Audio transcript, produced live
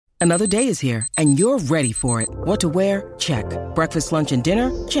Another day is here, and you're ready for it. What to wear? Check. Breakfast, lunch, and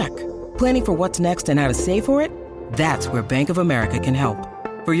dinner? Check. Planning for what's next and how to save for it? That's where Bank of America can help.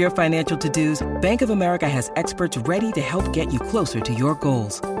 For your financial to-dos, Bank of America has experts ready to help get you closer to your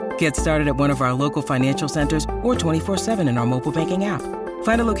goals. Get started at one of our local financial centers or 24/7 in our mobile banking app.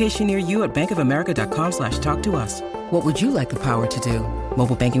 Find a location near you at bankofamerica.com/talktous. What would you like the power to do?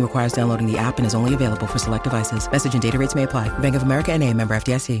 Mobile banking requires downloading the app and is only available for select devices. Message and data rates may apply. Bank of America N.A., member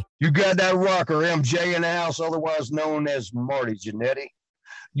FDIC. You got that rocker, MJ in the house, otherwise known as Marty Jannetty.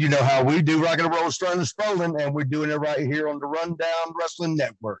 You know how we do rock and roll, starting and strolling, and we're doing it right here on the Rundown Wrestling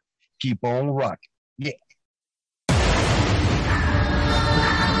Network. Keep on rocking. Yeah.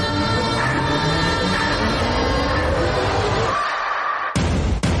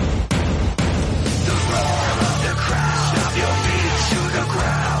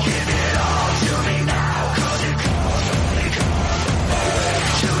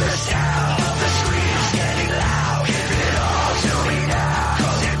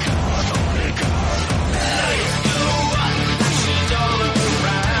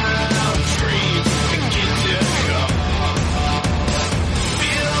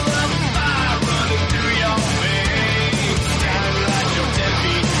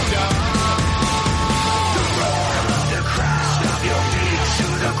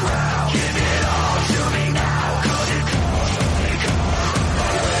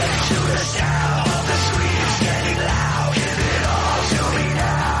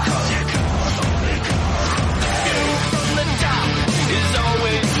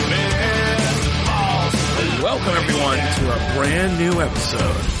 Welcome, everyone, to a brand new episode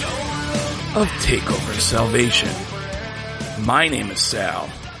of TakeOver Sal-Vation. My name is Sal.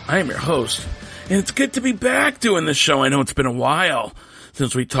 I am your host, and it's good to be back doing this show. I know it's been a while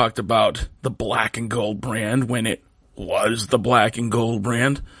since we talked about the black and gold brand, when it was the black and gold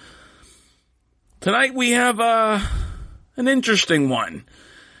brand. Tonight we have an interesting one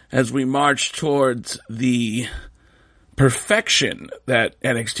as we march towards the perfection that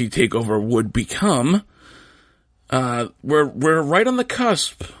NXT TakeOver would become. We're right on the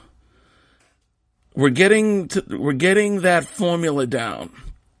cusp. We're getting that formula down,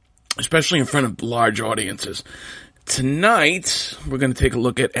 especially in front of large audiences. Tonight, we're going to take a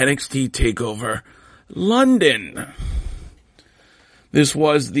look at NXT TakeOver London. This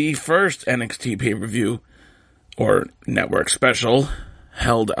was the first NXT pay-per-view or network special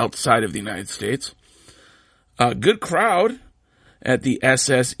held outside of the United States. A good crowd at the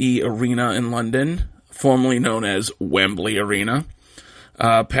SSE Arena in London, formerly known as Wembley Arena.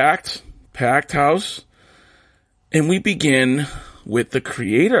 Packed house. And we begin with the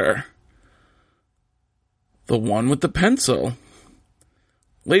creator. The one with the pencil.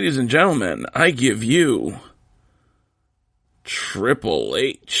 Ladies and gentlemen, I give you Triple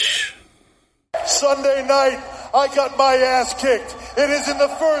H. Sunday night, I got my ass kicked. It isn't the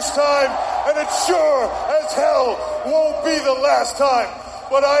first time, and it sure as hell won't be the last time.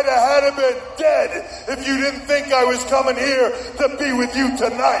 But I'd have had him been dead if you didn't think I was coming here to be with you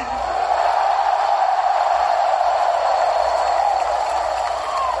tonight.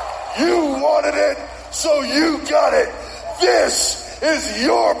 You wanted it, so you got it. This is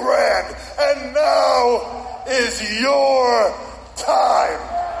your brand, and now is your time.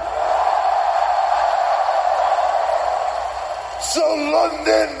 So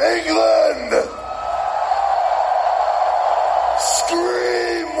London, England,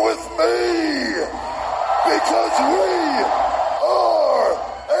 scream with me, because we are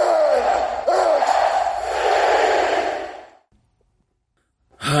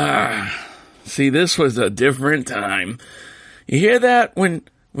NXT. See, this was a different time. You hear that when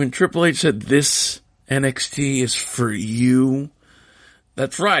Triple H said this NXT is for you?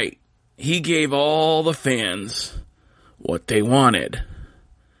 That's right. He gave all the fans what they wanted.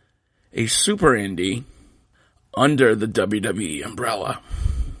 A super indie under the WWE umbrella,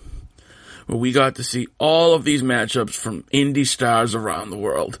 where we got to see all of these matchups from indie stars around the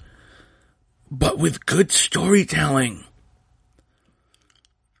world, but with good storytelling.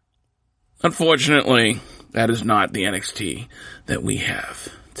 Unfortunately, that is not the NXT that we have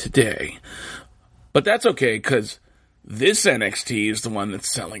today. But that's okay, because this NXT is the one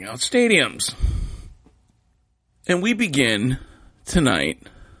that's selling out stadiums. And we begin tonight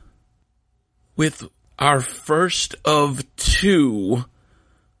with our first of two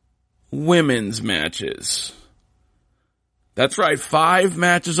women's matches. That's right, 5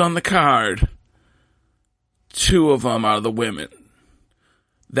 matches on the card. 2 of them are the women.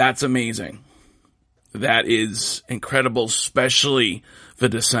 That's amazing. That is incredible, especially for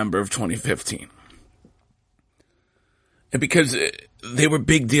December of 2015. And because they were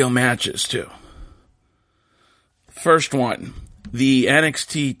big deal matches, too. First one, the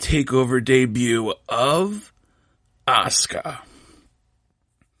NXT TakeOver debut of Asuka.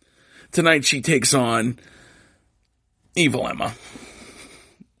 Tonight she takes on Evil Emma.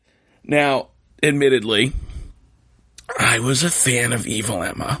 Now, admittedly, I was a fan of Evil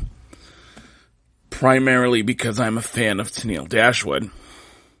Emma. Primarily because I'm a fan of Tennille Dashwood.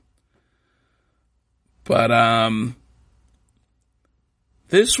 But,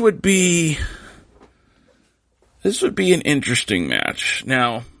 this would be an interesting match.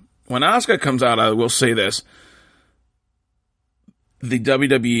 Now, when Asuka comes out, I will say this. The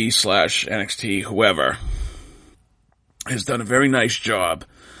WWE / NXT, whoever, has done a very nice job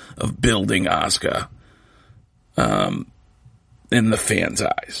of building Asuka in the fans'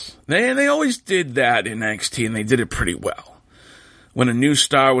 eyes. They always did that in NXT, and they did it pretty well. When a new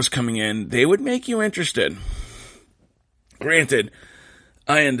star was coming in, they would make you interested. Granted,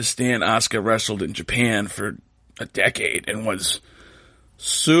 I understand Asuka wrestled in Japan for a decade and was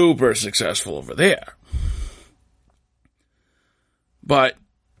super successful over there. But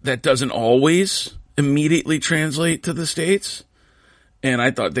that doesn't always immediately translate to the States. And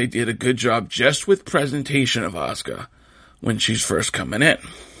I thought they did a good job just with presentation of Asuka when she's first coming in.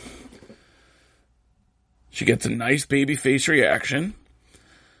 She gets a nice babyface reaction.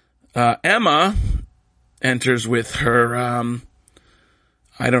 Emma enters with her,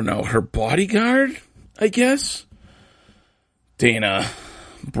 her bodyguard, I guess? Dana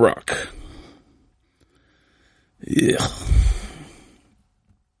Brooke. Ugh.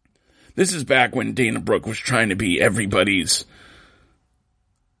 This is back when Dana Brooke was trying to be everybody's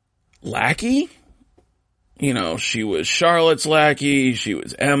lackey. You know, she was Charlotte's lackey, she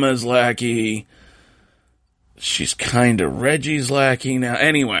was Emma's lackey, she's kind of Reggie's lackey now.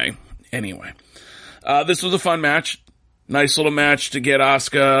 Anyway, this was a fun match. Nice little match to get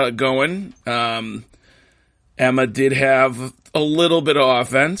Asuka going. Emma did have a little bit of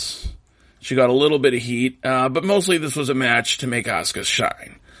offense. She got a little bit of heat, but mostly this was a match to make Asuka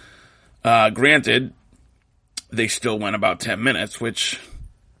shine. Granted, they still went about 10 minutes, which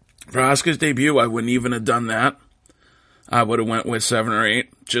for Asuka's debut, I wouldn't even have done that. I would have went with 7 or 8.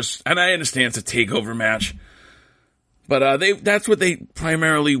 And I understand it's a takeover match, but that's what they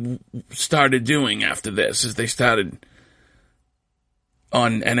primarily started doing after this, is they started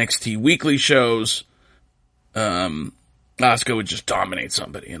on NXT weekly shows. Asuka would just dominate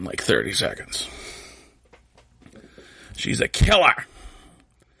somebody in like 30 seconds. She's a killer,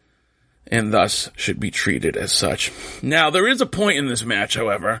 and thus should be treated as such. Now, there is a point in this match,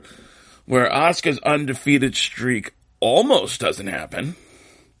 however, where Asuka's undefeated streak almost doesn't happen.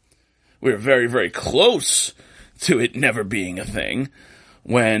 We're very, very close to it never being a thing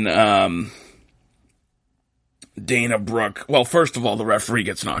when Dana Brooke... Well, first of all, the referee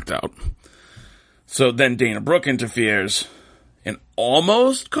gets knocked out. So then Dana Brooke interferes and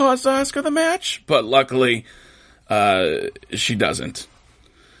almost costs Asuka the match, but luckily she doesn't.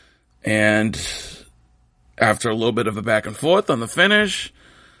 And after a little bit of a back and forth on the finish,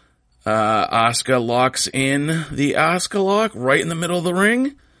 Asuka locks in the Asuka lock right in the middle of the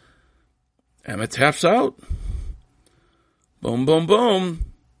ring. Emma taps out. Boom, boom, boom.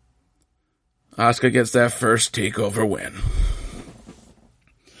 Asuka gets that first TakeOver win.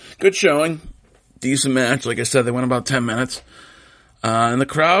 Good showing. Decent match. Like I said, they went about 10 minutes. And the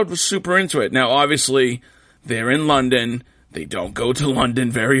crowd was super into it. Now, obviously, they're in London. They don't go to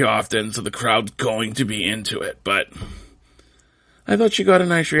London very often, so the crowd's going to be into it. But I thought she got a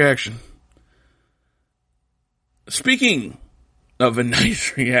nice reaction. Speaking of a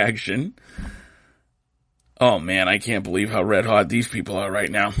nice reaction, oh man, I can't believe how red hot these people are right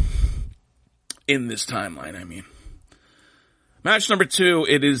now. In this timeline, I mean. Match number 2,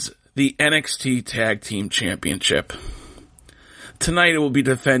 it is the NXT Tag Team Championship. Tonight it will be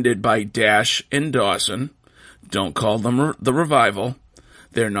defended by Dash and Dawson. Don't call them the Revival.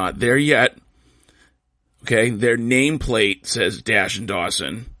 They're not there yet. Okay, their nameplate says Dash and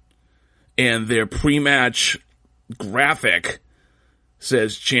Dawson. And their pre-match graphic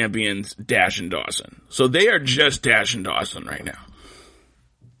says Champions Dash and Dawson. So they are just Dash and Dawson right now.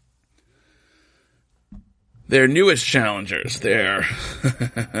 Their newest challengers, they're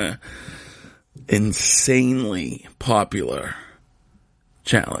insanely popular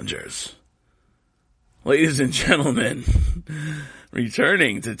challengers. Ladies and gentlemen,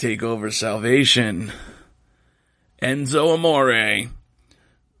 returning to TakeOver Sal-Vation, Enzo Amore,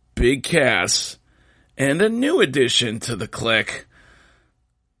 Big Cass, and a new addition to the clique,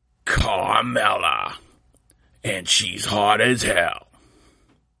 Carmella. And she's hot as hell.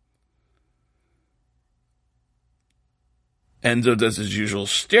 Enzo does his usual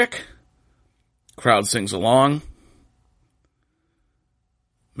shtick. Crowd sings along.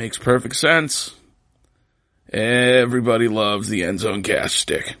 Makes perfect sense. Everybody loves the Enzo and Cass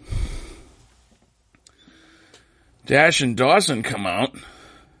shtick. Dash and Dawson come out.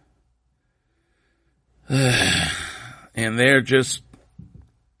 And they're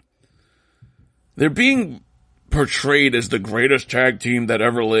being portrayed as the greatest tag team that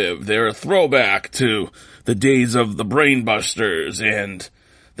ever lived. They're a throwback to the days of the Brainbusters and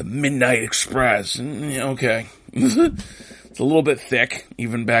the Midnight Express. Okay. It's a little bit thick,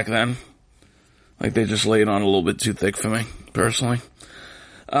 even back then. Like, they just laid on a little bit too thick for me, personally.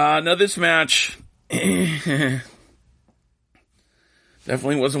 Now, this match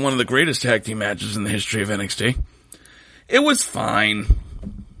definitely wasn't one of the greatest tag team matches in the history of NXT. It was fine.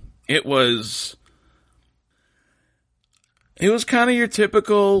 It was kind of your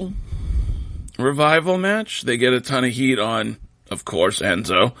typical Revival match. They get a ton of heat on, of course,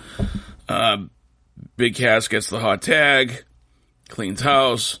 Enzo. Big Cass gets the hot tag, cleans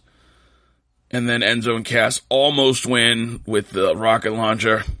house, and then Enzo and Cass almost win with the rocket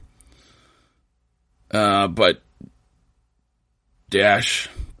launcher. But Dash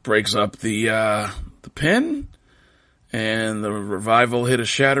breaks up the pin, and the Revival hit a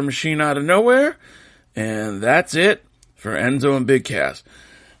shatter machine out of nowhere, and that's it for Enzo and Big Cass.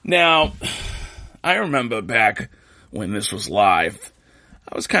 Now, I remember back when this was live,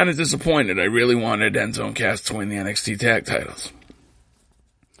 I was kind of disappointed. I really wanted Enzo and Cass to win the NXT tag titles.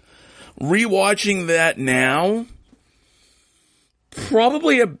 Rewatching that now,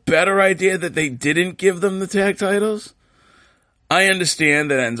 probably a better idea that they didn't give them the tag titles. I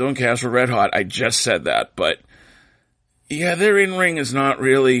understand that Enzo and Cass were red hot. I just said that, but yeah, their in-ring is not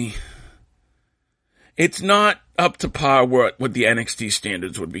really, it's not up to par what the NXT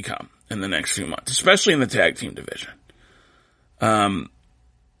standards would become in the next few months, especially in the tag team division.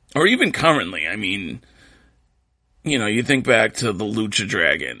 Or even currently. I mean, you know, you think back to the Lucha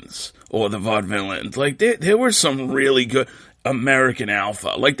Dragons or the Vaudevillains. Like, there were some really good American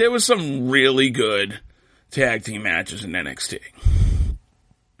Alpha. Like, there was some really good tag team matches in NXT.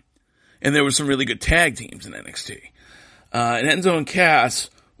 And there were some really good tag teams in NXT. And Enzo and Cass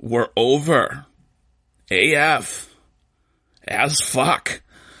were over AF as fuck.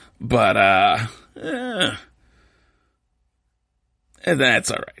 But, and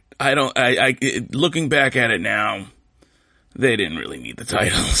that's alright. Looking back at it now, they didn't really need the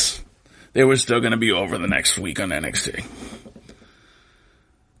titles. They were still going to be over the next week on NXT.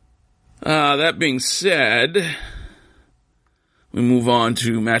 That being said, we move on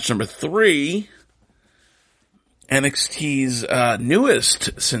to match number 3. NXT's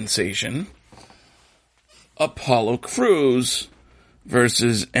newest sensation, Apollo Crews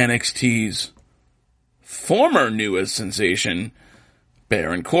versus NXT's former newest sensation,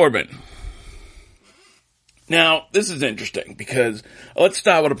 Baron Corbin. Now, this is interesting because let's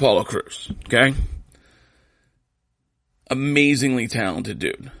start with Apollo Crews, okay? Amazingly talented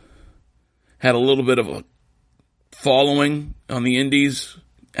dude. Had a little bit of a following on the indies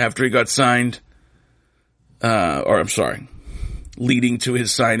after he got signed, leading to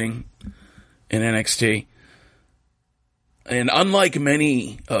his signing in NXT. And unlike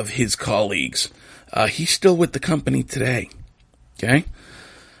many of his colleagues, he's still with the company today, okay?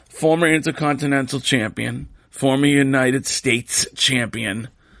 Former Intercontinental Champion, former United States Champion.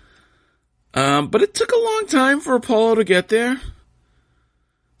 But it took a long time for Apollo to get there,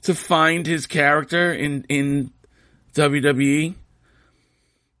 to find his character in WWE.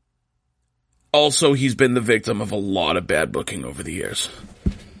 Also, he's been the victim of a lot of bad booking over the years.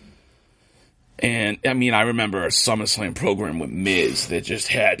 And, I mean, I remember a SummerSlam program with Miz that just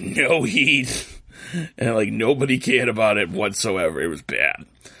had no heat. And, like, nobody cared about it whatsoever. It was bad.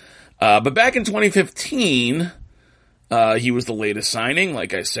 But back in 2015, he was the latest signing.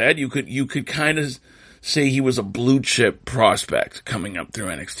 Like I said, you could kind of say he was a blue chip prospect coming up through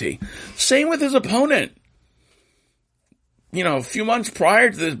NXT. Same with his opponent. You know, a few months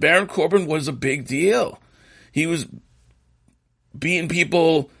prior to this, Baron Corbin was a big deal. He was beating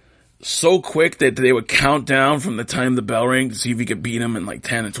people so quick that they would count down from the time the bell rang to see if he could beat him in like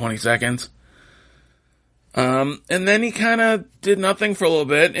 10 and 20 seconds. And then he kind of did nothing for a little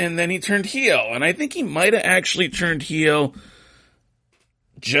bit, and then he turned heel. And I think he might have actually turned heel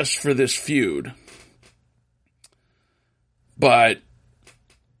just for this feud. But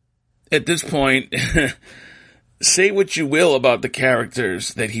at this point, say what you will about the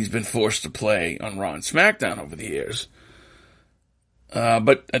characters that he's been forced to play on Raw and SmackDown over the years.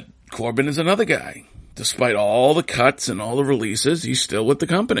 But Corbin is another guy. Despite all the cuts and all the releases, he's still with the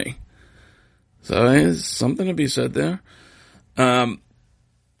company. So there's something to be said there.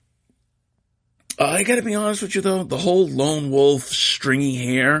 I gotta be honest with you, though. The whole lone wolf stringy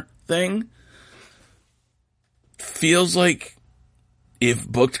hair thing feels like, if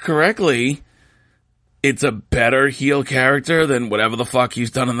booked correctly, it's a better heel character than whatever the fuck he's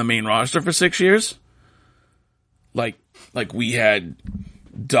done on the main roster for 6 years. Like we had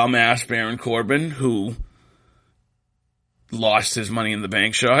dumbass Baron Corbin, who lost his Money in the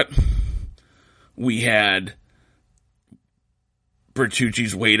Bank shot. We had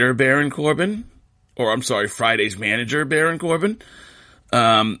Bertucci's waiter, Baron Corbin. Or, I'm sorry, Friday's manager, Baron Corbin.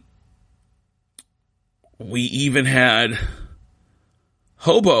 We even had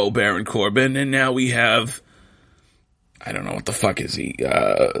Hobo Baron Corbin, and now we have, I don't know what the fuck is he,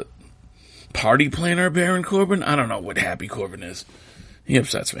 Party Planner Baron Corbin? I don't know what Happy Corbin is. He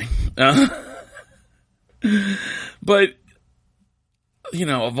upsets me. But, you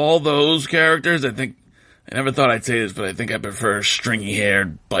know, of all those characters, I never thought I'd say this, but I think I prefer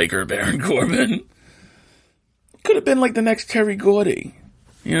stringy-haired biker Baron Corbin. Could have been like the next Terry Gordy.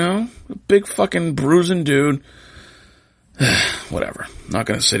 You know? A big fucking bruising dude. Whatever. Not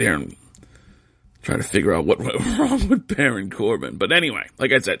gonna sit here and try to figure out what went wrong with Baron Corbin. But anyway,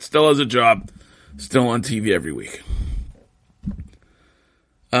 like I said, still has a job. Still on TV every week.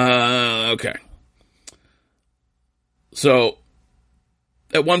 Okay. So,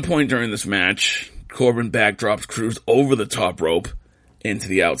 at one point during this match, Corbin backdrops Cruz over the top rope into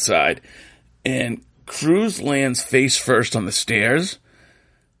the outside. And Cruz lands face first on the stairs.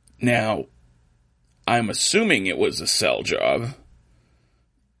 Now, I'm assuming it was a sell job.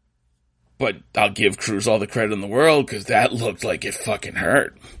 But I'll give Cruz all the credit in the world, because that looked like it fucking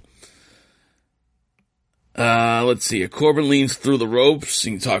hurt. Let's see. Corbin leans through the ropes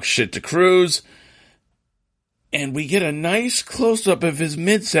and talks shit to Cruz. And we get a nice close-up of his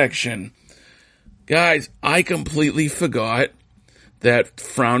midsection. Guys, I completely forgot that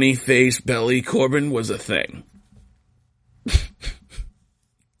frowny face belly Corbin was a thing.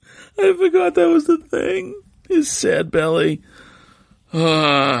 I forgot that was the thing. His sad belly.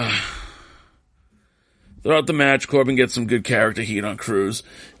 Throughout the match, Corbin gets some good character heat on Cruz.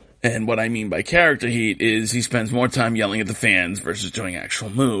 And what I mean by character heat is he spends more time yelling at the fans versus doing actual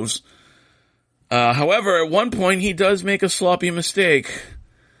moves. However, at one point, he does make a sloppy mistake.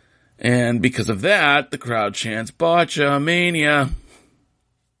 And because of that, the crowd chants, Botchamania.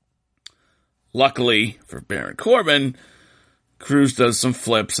 Luckily for Baron Corbin, Cruz does some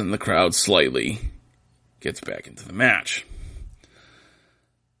flips and the crowd slightly gets back into the match.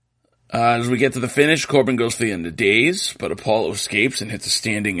 As we get to the finish, Corbin goes for the end of days, but Apollo escapes and hits a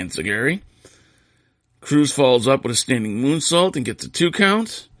standing enziguri. Cruz follows up with a standing moonsault and gets a 2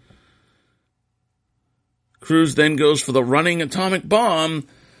 count. Cruz then goes for the running atomic bomb.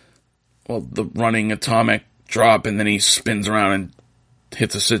 Well, the running atomic drop, and then he spins around and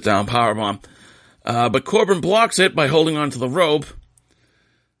hits a sit-down powerbomb. But Corbin blocks it by holding onto the rope.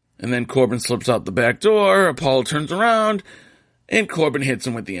 And then Corbin slips out the back door, Apollo turns around, and Corbin hits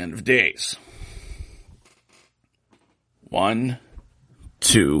him with the end of days. 1,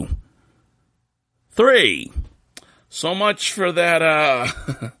 2, 3. So much for that,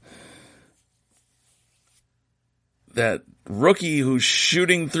 that rookie who's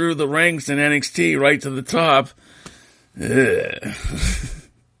shooting through the ranks in NXT right to the top.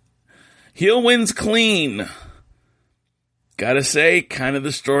 Heel wins clean. Gotta say, kind of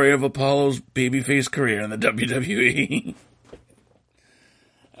the story of Apollo's babyface career in the WWE.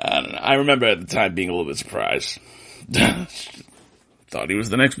 I don't know. I remember at the time being a little bit surprised. Thought he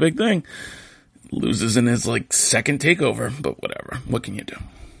was the next big thing. Loses in his, second takeover, but whatever. What can you do?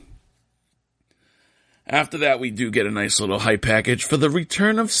 After that, we do get a nice little hype package for the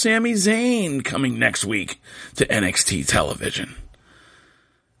return of Sami Zayn coming next week to NXT television.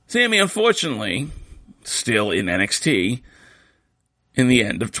 Sami, unfortunately, still in NXT in the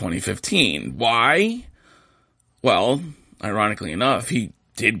end of 2015. Why? Well, ironically enough, he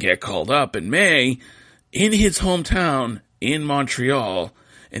did get called up in May in his hometown in Montreal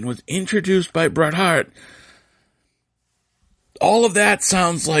and was introduced by Bret Hart. All of that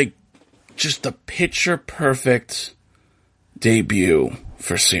sounds like just a picture-perfect debut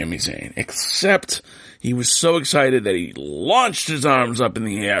for Sami Zayn, except he was so excited that he launched his arms up in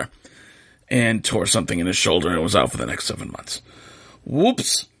the air and tore something in his shoulder and was out for the next 7 months.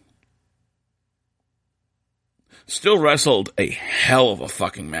 Whoops. Still wrestled a hell of a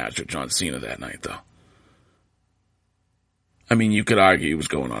fucking match with John Cena that night, though. I mean, you could argue he was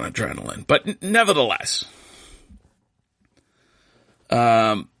going on adrenaline, but nevertheless.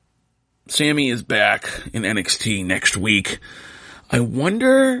 Sammy is back in NXT next week. I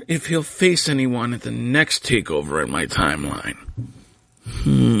wonder if he'll face anyone at the next TakeOver in my timeline.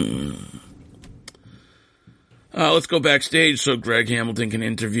 Let's go backstage so Greg Hamilton can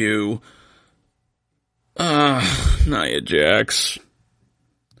interview Nia Jax.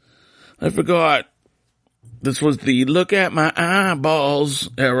 I forgot. This was the look at my eyeballs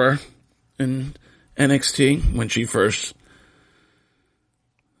era in NXT when she first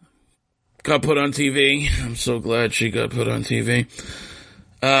got put on TV. I'm so glad she got put on TV.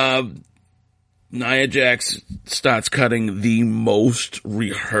 Nia Jax starts cutting the most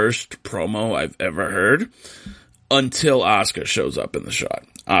rehearsed promo I've ever heard until Asuka shows up in the shot.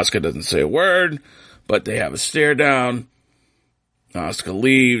 Asuka doesn't say a word, but they have a stare down. Asuka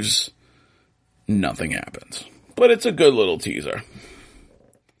leaves. Nothing happens. But it's a good little teaser.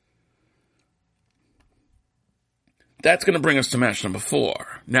 That's going to bring us to match number 4.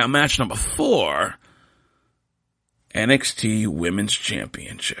 Now, match number 4, NXT Women's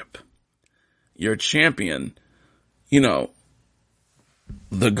Championship. Your champion, you know,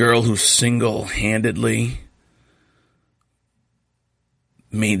 the girl who single-handedly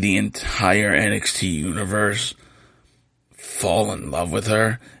made the entire NXT universe fall in love with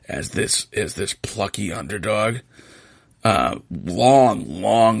her as this plucky underdog.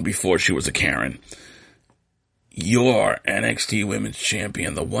 Long before she was a Karen. Your NXT Women's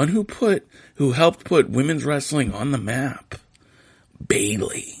Champion, the one who helped put women's wrestling on the map,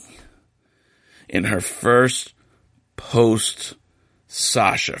 Bayley, in her first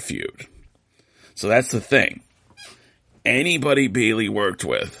post-Sasha feud. So that's the thing. Anybody Bayley worked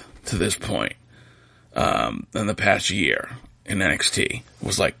with to this point in the past year in NXT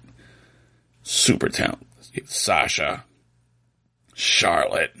was like super talented. Sasha,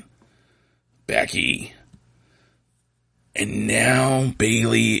 Charlotte, Becky, and now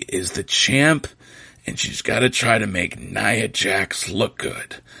Bayley is the champ, and she's got to try to make Nia Jax look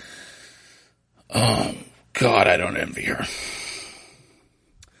good. Oh, God, I don't envy her.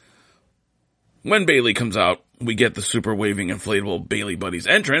 When Bayley comes out, we get the super waving inflatable Bayley Buddies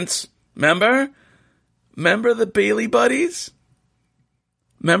entrance. Remember the Bayley Buddies?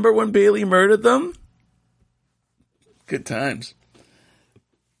 Remember when Bayley murdered them? Good times.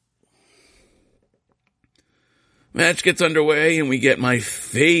 Match gets underway, and we get my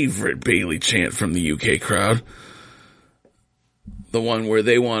favorite Bayley chant from the UK crowd. The one where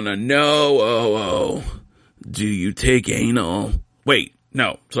they want to know, do you take anal? Wait,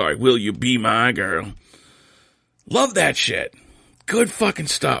 no, sorry, will you be my girl? Love that shit. Good fucking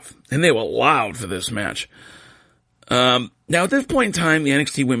stuff. And they were loud for this match. Now, at this point in time, the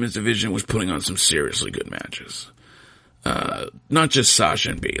NXT Women's Division was putting on some seriously good matches. Not just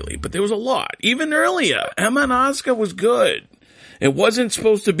Sasha and Bayley, but there was a lot. Even earlier, Emma and Asuka was good. It wasn't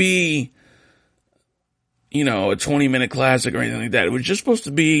supposed to be, a 20-minute classic or anything like that. It was just supposed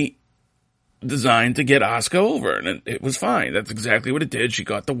to be designed to get Asuka over, and it was fine. That's exactly what it did. She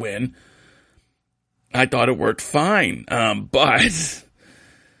got the win. I thought it worked fine. But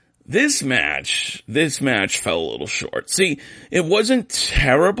this match fell a little short. See, it wasn't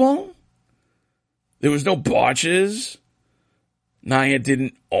terrible. There was no botches. Nia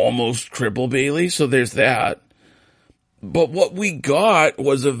didn't almost cripple Bayley, so there's that. But what we got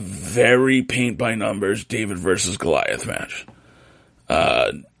was a very paint-by-numbers David versus Goliath match.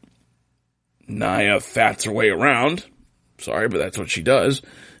 Nia fats her way around. Sorry, but that's what she does,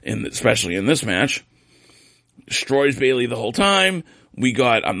 especially in this match. Destroys Bayley the whole time. We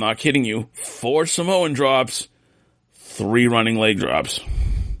got, I'm not kidding you, 4 Samoan drops, 3 running leg drops.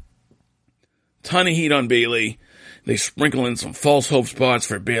 Ton of heat on Bayley. They sprinkle in some false hope spots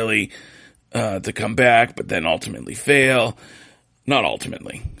for Bayley to come back, but then ultimately fail. Not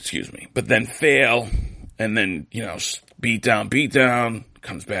ultimately, but then fail. And then, beat down,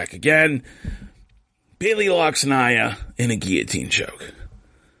 comes back again. Bayley locks Nia in a guillotine choke.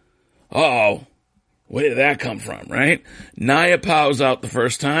 Uh-oh. Where did that come from, right? Nia powers out the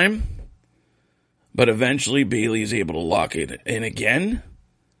first time, but eventually Bayley is able to lock it in again.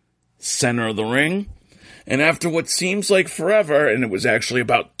 Center of the ring. And after what seems like forever, and it was actually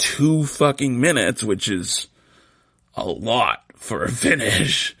about 2 fucking minutes, which is a lot for a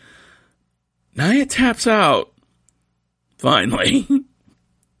finish, Nia taps out. Finally.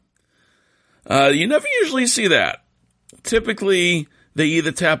 You never usually see that. Typically, they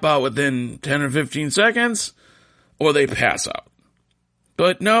either tap out within 10 or 15 seconds, or they pass out.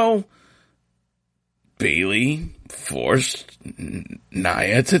 But no, Bayley forced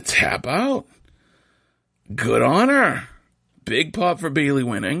Nia to tap out. Good on her. Big pop for Bayley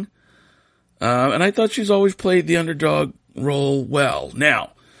winning. And I thought she's always played the underdog role well.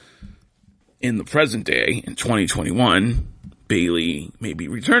 Now, in the present day, in 2021, Bayley may be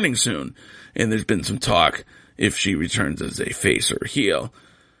returning soon. And there's been some talk if she returns as a face or a heel.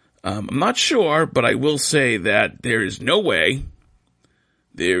 I'm not sure, but I will say that there is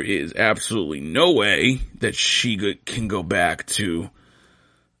absolutely no way that she can go back to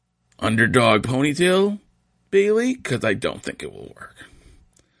underdog ponytail Bayley, because I don't think it will work.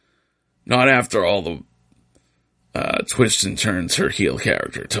 Not after all the twists and turns her heel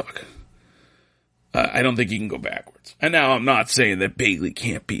character took. I don't think you can go backwards. And now I'm not saying that Bayley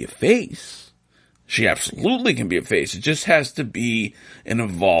can't be a face. She absolutely can be a face. It just has to be an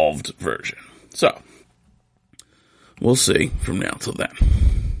evolved version. So, we'll see from now till then.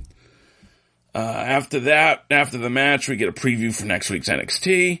 After the match, we get a preview for next week's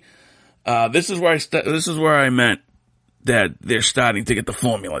NXT. This is where I meant that they're starting to get the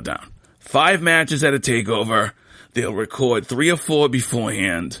formula down. 5 matches at a TakeOver. They'll record 3 or 4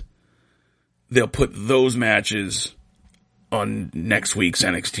 beforehand. They'll put those matches on next week's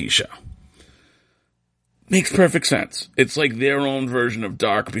NXT show. Makes perfect sense. It's like their own version of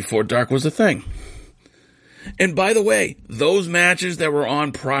Dark before Dark was a thing. And by the way, those matches that were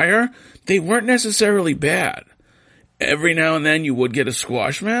on prior, they weren't necessarily bad. Every now and then you would get a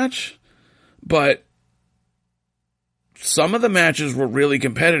squash match, but some of the matches were really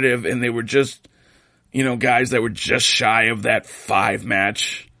competitive, and they were just, guys that were just shy of that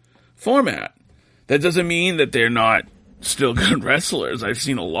 5-match format. That doesn't mean that they're not still good wrestlers. I've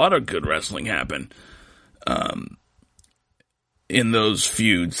seen a lot of good wrestling happen in those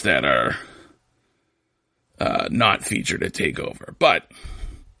feuds that are not featured at TakeOver. But,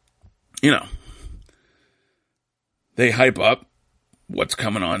 they hype up what's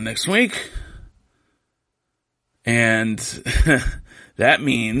coming on next week. And that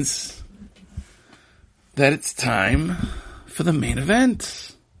means that it's time for the main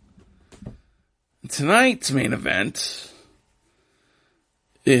event. Tonight's main event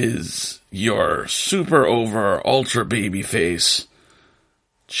is your super over ultra babyface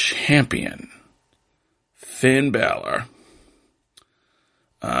champion, Finn Balor.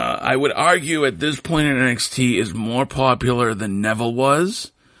 I would argue at this point in NXT is more popular than Neville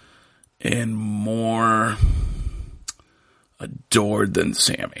was and more adored than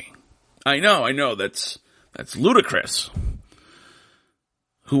Sammy. I know, that's ludicrous.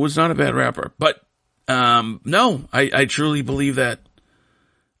 Who was not a bad rapper. But, no, I truly believe that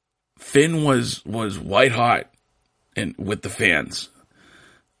Finn was white hot with the fans.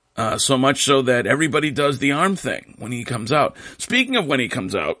 So much so that everybody does the arm thing when he comes out. Speaking of when he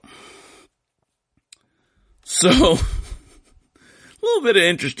comes out, so, a little bit of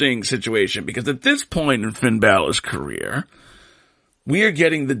interesting situation, because at this point in Finn Balor's career, we are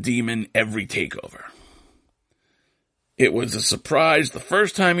getting the Demon every TakeOver. It was a surprise the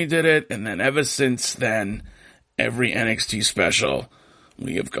first time he did it, and then ever since then, every NXT special,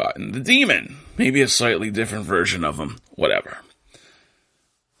 we have gotten the Demon. Maybe a slightly different version of him, whatever.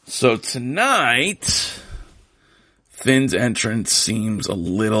 So tonight, Finn's entrance seems a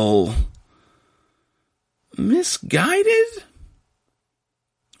little misguided.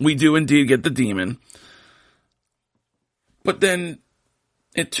 We do indeed get the Demon, but then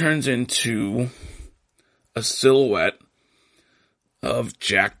it turns into a silhouette of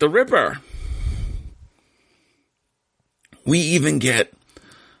Jack the Ripper. We even get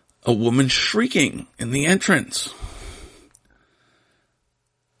a woman shrieking in the entrance.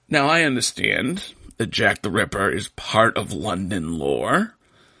 Now, I understand that Jack the Ripper is part of London lore,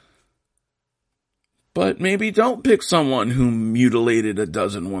 but maybe don't pick someone who mutilated a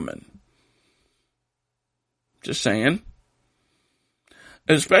dozen women. Just saying.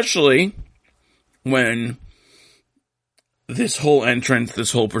 Especially when this whole entrance,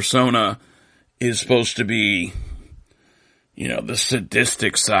 this whole persona is supposed to be, the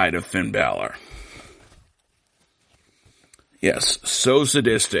sadistic side of Finn Balor. Yes, so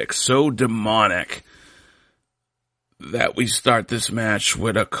sadistic, so demonic that we start this match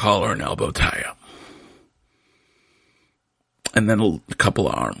with a collar and elbow tie-up. And then a couple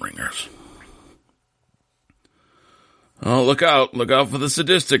of arm ringers. Oh, look out for the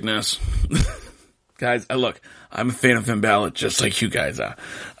sadisticness. Guys, I'm a fan of Finn Balor just like you guys are.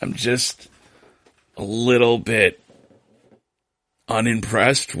 I'm just a little bit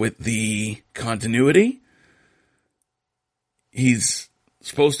unimpressed with the continuity. He's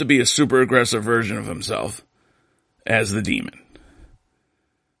supposed to be a super aggressive version of himself as the Demon.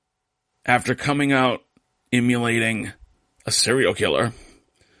 After coming out emulating a serial killer,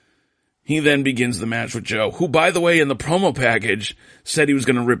 he then begins the match with Joe, who, by the way, in the promo package said he was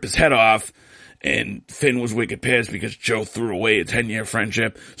going to rip his head off, and Finn was wicked pissed because Joe threw away a 10-year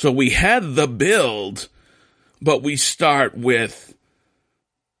friendship. So we had the build But we start with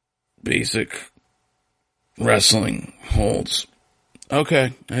basic wrestling holds.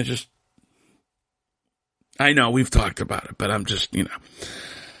 Okay, I know we've talked about it, but I'm just,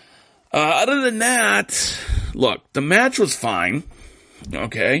 other than that, look, the match was fine.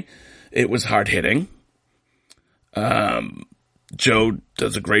 Okay. It was hard hitting. Joe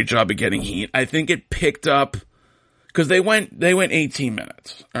does a great job of getting heat. I think it picked up because they went 18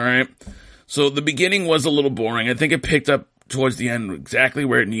 minutes. All right. So the beginning was a little boring. I think it picked up towards the end exactly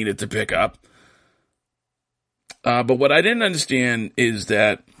where it needed to pick up. But what I didn't understand is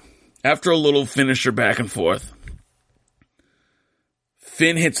that after a little finisher back and forth,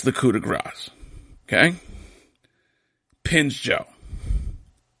 Finn hits the coup de grace. Okay? Pins Joe.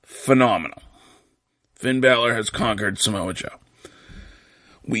 Phenomenal. Finn Balor has conquered Samoa Joe.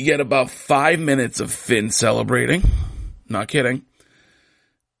 We get about 5 minutes of Finn celebrating. Not kidding.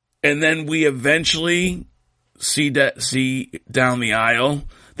 And then we eventually see down the aisle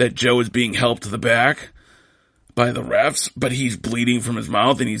that Joe is being helped to the back by the refs, but he's bleeding from his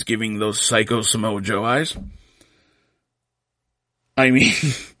mouth and he's giving those psycho Samoa Joe eyes. I mean,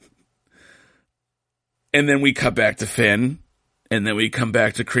 and then we cut back to Finn, and then we come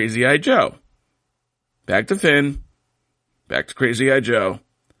back to Crazy Eye Joe. Back to Finn, back to Crazy Eye Joe,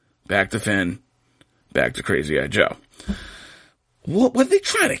 back to Finn, back to Crazy Eye Joe. What were they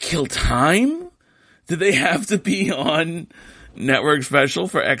trying to kill time? Did they have to be on network special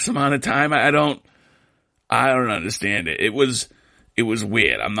for X amount of time? I don't understand it. It was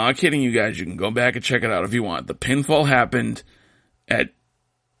weird. I'm not kidding you guys. You can go back and check it out if you want. The pinfall happened at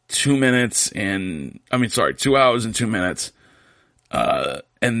 2 hours and 2 minutes.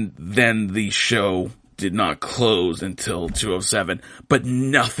 And then the show did not close until 2:07, but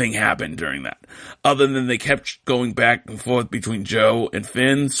nothing happened during that. Other than they kept going back and forth between Joe and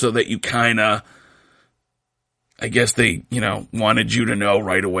Finn so that you I guess they, wanted you to know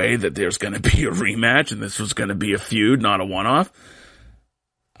right away that there's going to be a rematch and this was going to be a feud, not a one-off.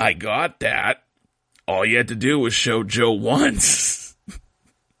 I got that. All you had to do was show Joe once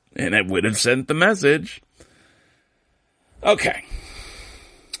and it would have sent the message. Okay.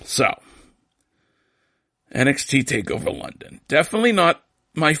 So, NXT TakeOver London. Definitely not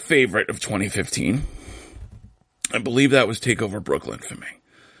my favorite of 2015. I believe that was TakeOver Brooklyn for me.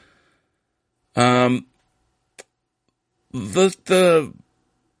 The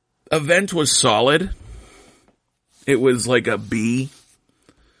event was solid. It was like a B.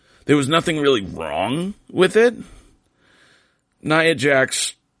 There was nothing really wrong with it. Nia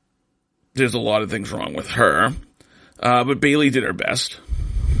Jax, there's a lot of things wrong with her. But Bayley did her best.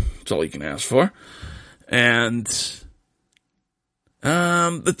 That's all you can ask for. And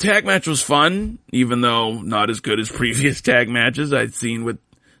the tag match was fun, even though not as good as previous tag matches I'd seen with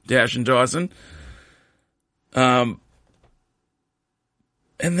Dash and Dawson. And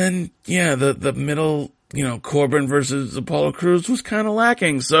then, the middle, Corbin versus Apollo Crews was kind of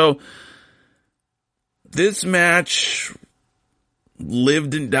lacking. So this match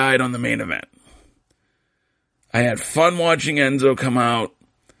lived and died on the main event. I had fun watching Enzo come out.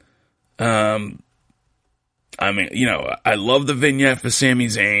 I love the vignette for Sami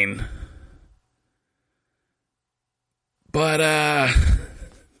Zayn. But,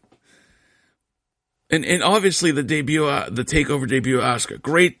 and obviously the TakeOver debut Oscar.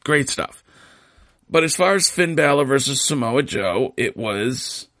 Great stuff. But as far as Finn Balor versus Samoa Joe, it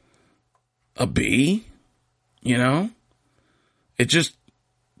was a B, It just,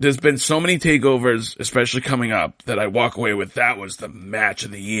 there's been so many takeovers, especially coming up, that I walk away with that was the match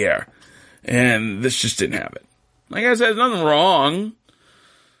of the year. And this just didn't have it. Like I said, there's nothing wrong.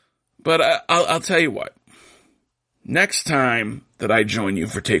 But I'll tell you what. Next time that I join you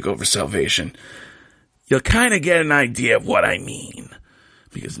for TakeOver Sal-Vation, you'll kind of get an idea of what I mean.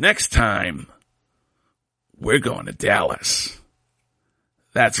 Because next time, we're going to Dallas.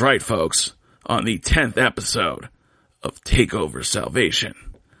 That's right, folks. On the 10th episode of TakeOver Sal-Vation.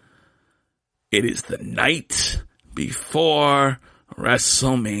 It is the night before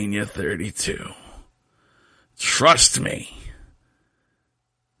WrestleMania 32. Trust me,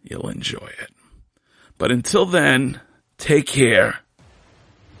 you'll enjoy it. But until then, take care,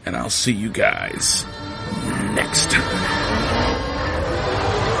 and I'll see you guys next time.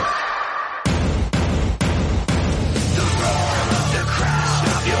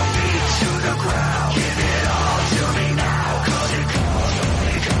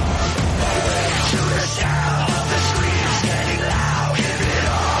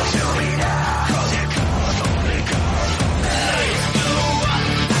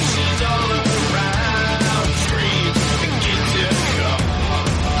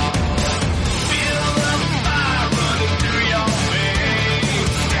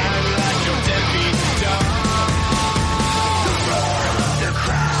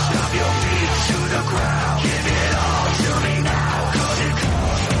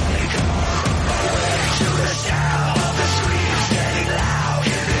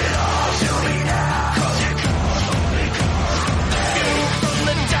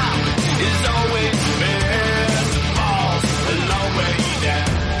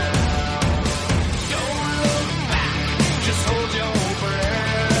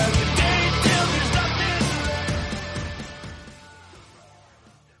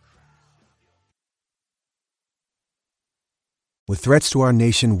 With threats to our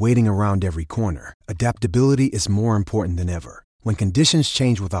nation waiting around every corner, adaptability is more important than ever. When conditions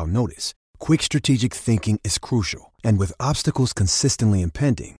change without notice, quick strategic thinking is crucial. And with obstacles consistently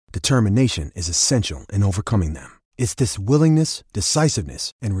impending, determination is essential in overcoming them. It's this willingness,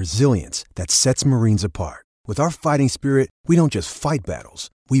 decisiveness, and resilience that sets Marines apart. With our fighting spirit, we don't just fight battles,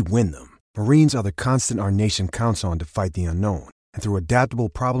 we win them. Marines are the constant our nation counts on to fight the unknown. And through adaptable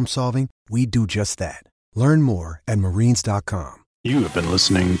problem solving, we do just that. Learn more at marines.com. You have been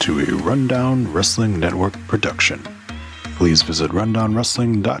listening to a Rundown Wrestling Network production. Please visit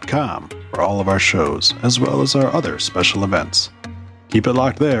rundownwrestling.com for all of our shows, as well as our other special events. Keep it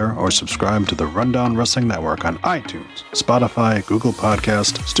locked there or subscribe to the Rundown Wrestling Network on iTunes, Spotify, Google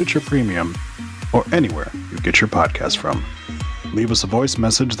Podcast, Stitcher Premium, or anywhere you get your podcast from. Leave us a voice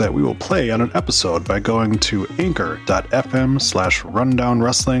message that we will play on an episode by going to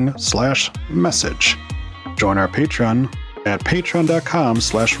anchor.fm/rundownwrestling/message. Join our Patreon at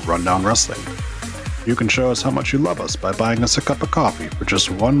patreon.com/rundownwrestling. You can show us how much you love us by buying us a cup of coffee for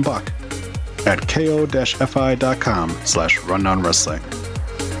just $1 at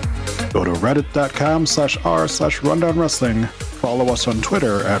ko-fi.com/rundownwrestling. Go to reddit.com/r/rundownwrestling. Follow us on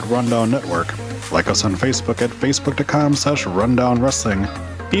Twitter at Rundown Network. Like us on Facebook at facebook.com/rundownwrestling.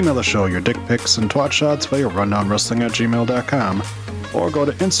 Email the show your dick pics and twat shots via rundownwrestling@gmail.com. Or go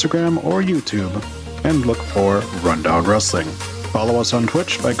to Instagram or YouTube and look for Rundown Wrestling. Follow us on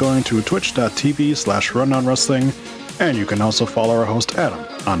Twitch by going to twitch.tv/rundownwrestling, and you can also follow our host Adam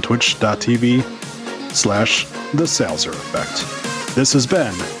on twitch.tv/The Salzer Effect. This has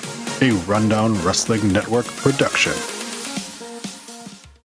been a Rundown Wrestling Network production.